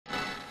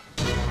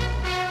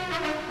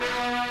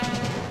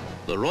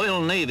The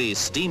Royal Navy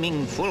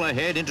steaming full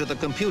ahead into the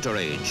computer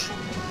age.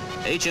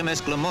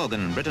 HMS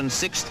Glamorgan, Britain's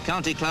 6th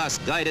county-class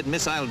guided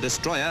missile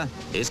destroyer,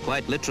 is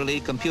quite literally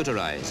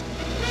computerized.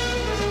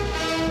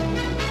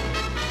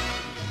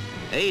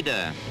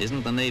 ADA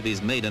isn't the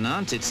Navy's maiden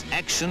aunt, it's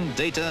Action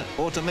Data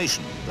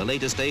Automation, the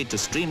latest aid to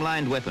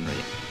streamlined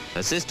weaponry.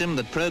 A system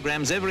that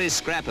programs every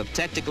scrap of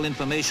tactical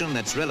information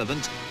that's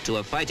relevant to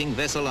a fighting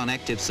vessel on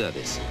active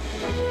service.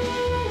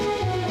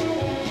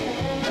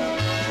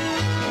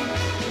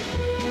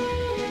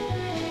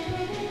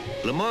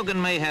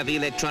 Glamorgan may have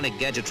electronic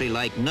gadgetry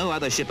like no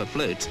other ship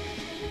afloat,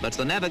 but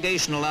the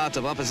navigational art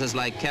of officers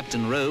like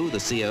Captain Rowe, the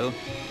CO,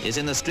 is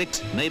in the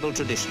strict naval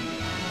tradition.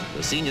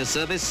 The senior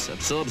service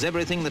absorbs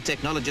everything the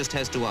technologist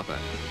has to offer.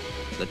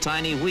 The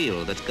tiny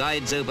wheel that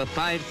guides over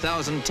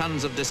 5,000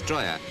 tons of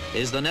destroyer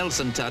is the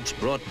Nelson touch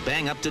brought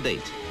bang up to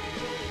date.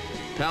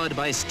 Powered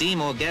by steam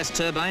or gas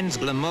turbines,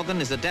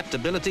 Glamorgan is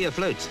adaptability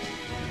afloat.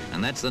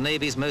 And that's the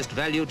Navy's most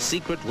valued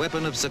secret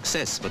weapon of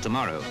success for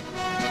tomorrow.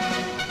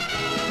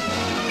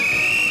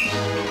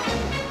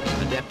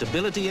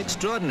 Adaptability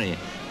extraordinary.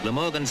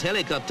 Glamorgan's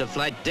helicopter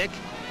flight deck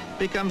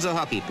becomes a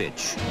hockey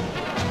pitch.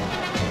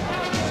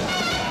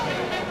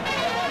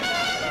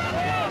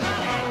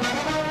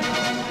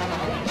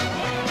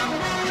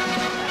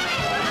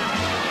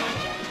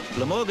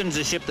 Glamorgan's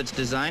a ship that's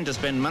designed to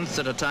spend months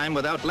at a time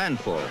without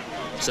landfall.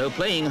 So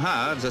playing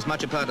hard's as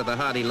much a part of the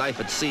hardy life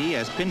at sea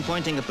as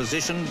pinpointing a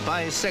position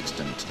by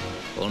sextant,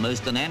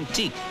 almost an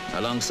antique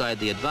alongside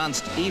the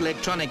advanced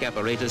electronic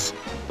apparatus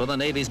for the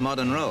Navy's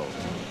modern role.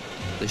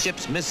 The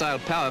ship's missile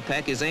power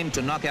pack is aimed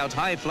to knock out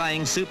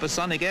high-flying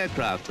supersonic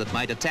aircraft that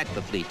might attack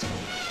the fleet.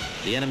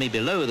 The enemy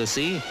below the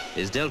sea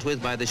is dealt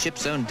with by the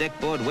ship's own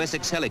deckboard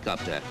Wessex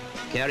helicopter,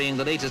 carrying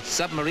the latest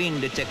submarine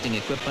detecting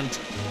equipment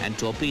and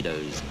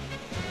torpedoes.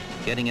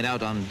 Getting it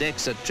out on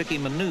deck's a tricky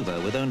maneuver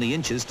with only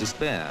inches to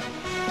spare.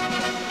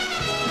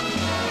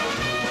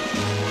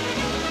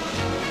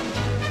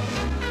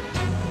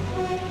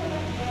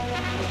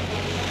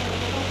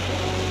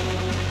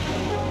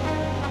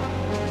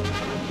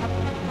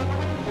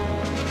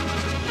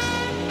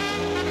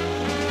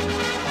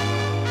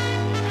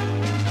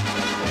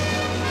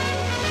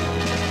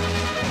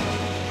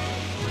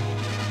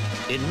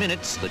 In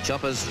minutes, the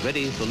chopper's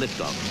ready for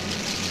liftoff.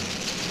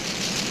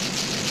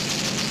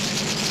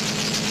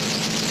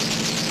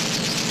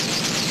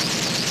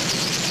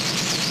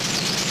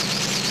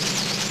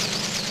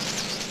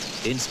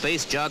 In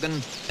space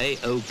jargon,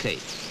 A-OK.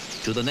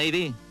 To the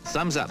Navy,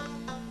 thumbs up.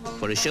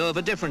 For a show of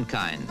a different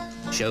kind.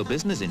 Show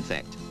business, in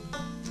fact.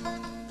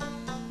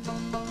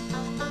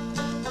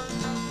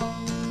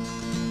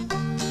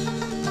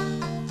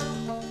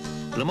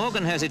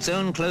 Glamorgan has its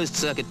own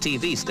closed-circuit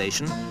TV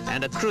station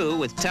and a crew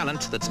with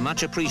talent that's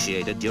much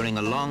appreciated during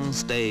a long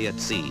stay at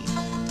sea.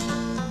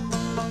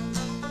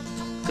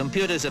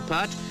 Computers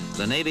apart,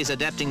 the Navy's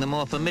adapting the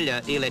more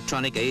familiar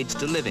electronic aids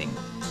to living.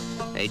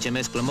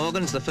 HMS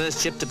Glamorgan's the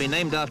first ship to be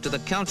named after the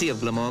county of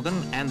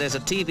Glamorgan, and there's a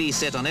TV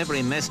set on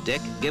every mess deck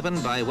given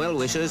by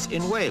well-wishers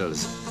in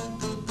Wales.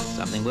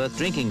 Something worth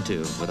drinking to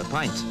with a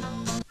pint.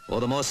 Or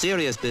the more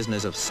serious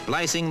business of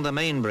splicing the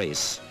main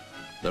brace.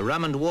 The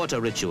rum and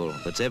water ritual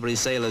that's every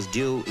sailor's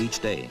due each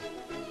day.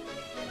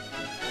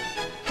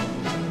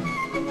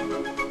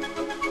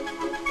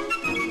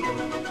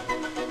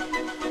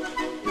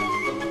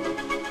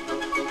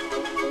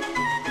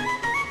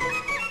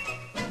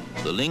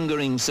 The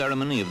lingering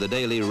ceremony of the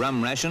daily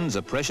rum rations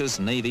a precious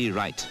Navy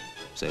rite.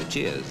 So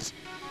cheers.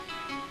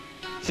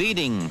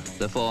 Feeding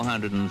the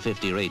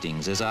 450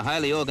 ratings is a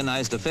highly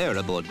organized affair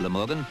aboard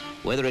Glamorgan,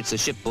 whether it's a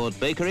shipboard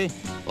bakery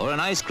or an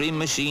ice cream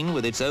machine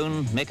with its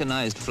own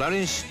mechanized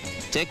flourish.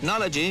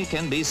 Technology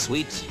can be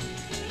sweet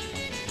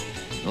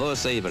or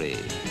savory.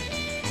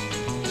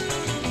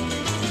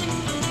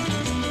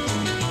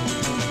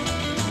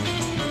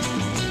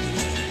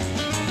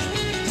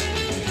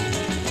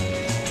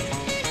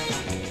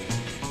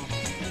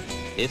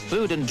 If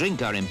food and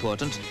drink are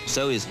important,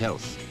 so is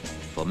health,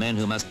 for men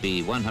who must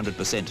be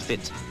 100%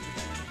 fit.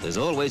 There's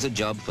always a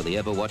job for the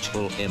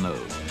ever-watchful MO.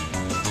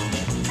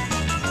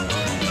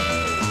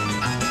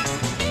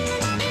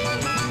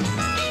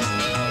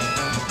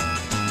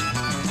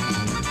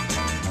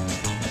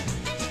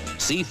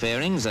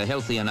 Seafaring's a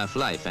healthy enough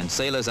life, and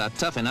sailors are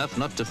tough enough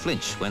not to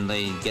flinch when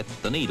they get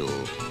the needle.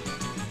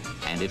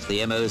 And if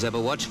the MO's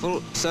ever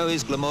watchful, so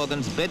is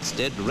Glamorgan's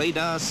bedstead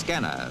radar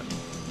scanner,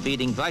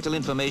 feeding vital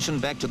information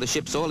back to the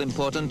ship's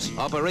all-important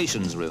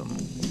operations room.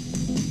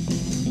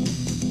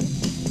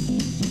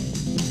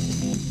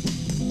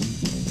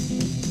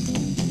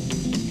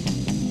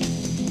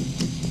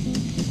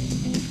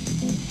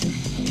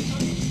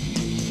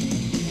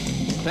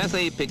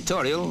 Pathé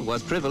Pictorial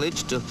was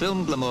privileged to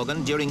film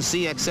Glamorgan during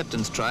sea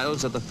acceptance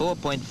trials of the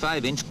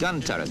 4.5-inch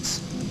gun turrets.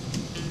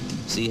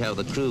 See how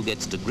the crew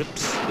gets to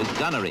grips with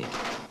gunnery.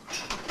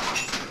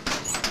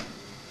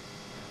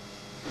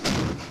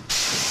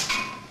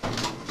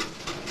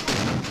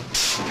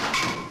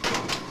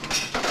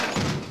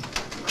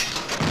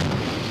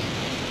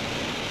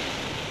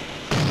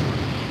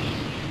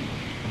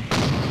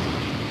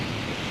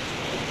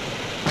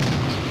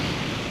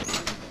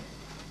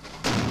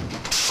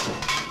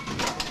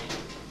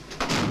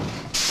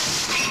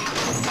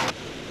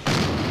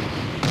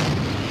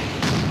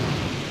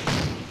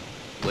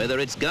 Whether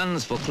it's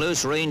guns for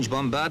close-range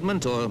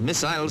bombardment or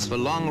missiles for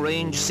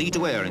long-range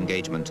sea-to-air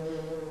engagement,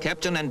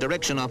 captain and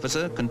direction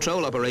officer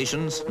control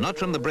operations not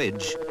from the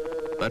bridge,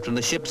 but from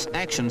the ship's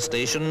action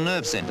station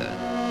nerve center.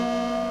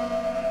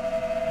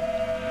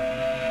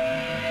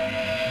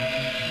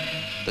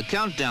 The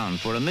countdown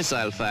for a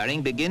missile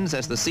firing begins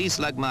as the Sea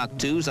Slug Mark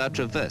IIs are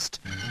traversed,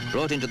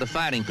 brought into the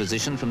firing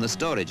position from the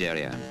storage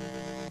area.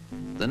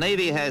 The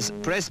Navy has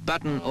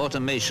press-button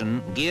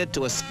automation geared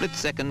to a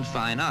split-second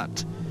fine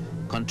art.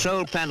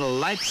 Control panel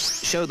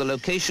lights show the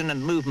location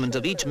and movement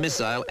of each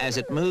missile as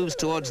it moves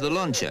towards the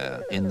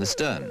launcher in the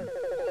stern.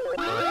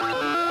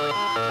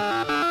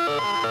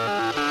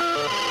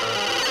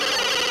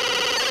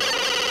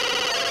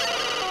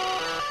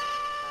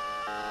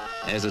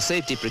 As a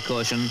safety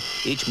precaution,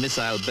 each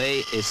missile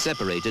bay is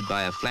separated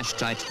by a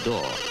flash-tight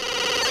door.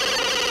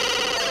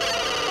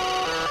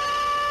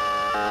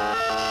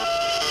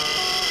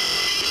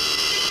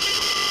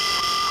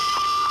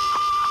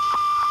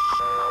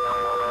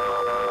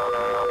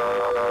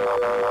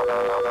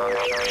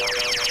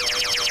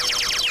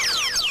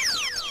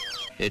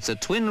 It's a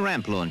twin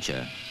ramp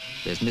launcher.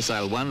 There's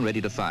Missile 1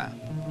 ready to fire.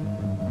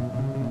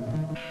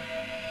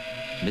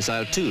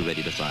 Missile 2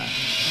 ready to fire.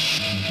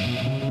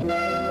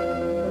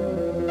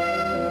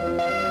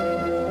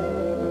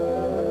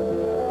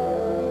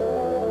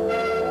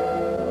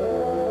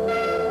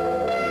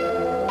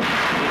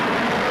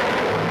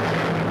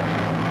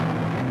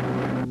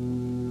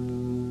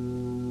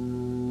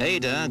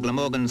 Ada,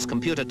 Glamorgan's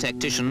computer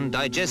tactician,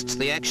 digests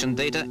the action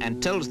data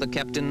and tells the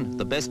captain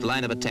the best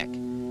line of attack.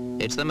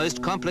 It's the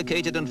most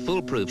complicated and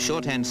foolproof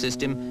shorthand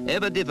system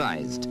ever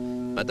devised,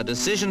 but the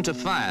decision to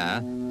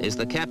fire is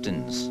the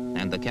captain's,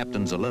 and the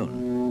captain's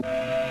alone.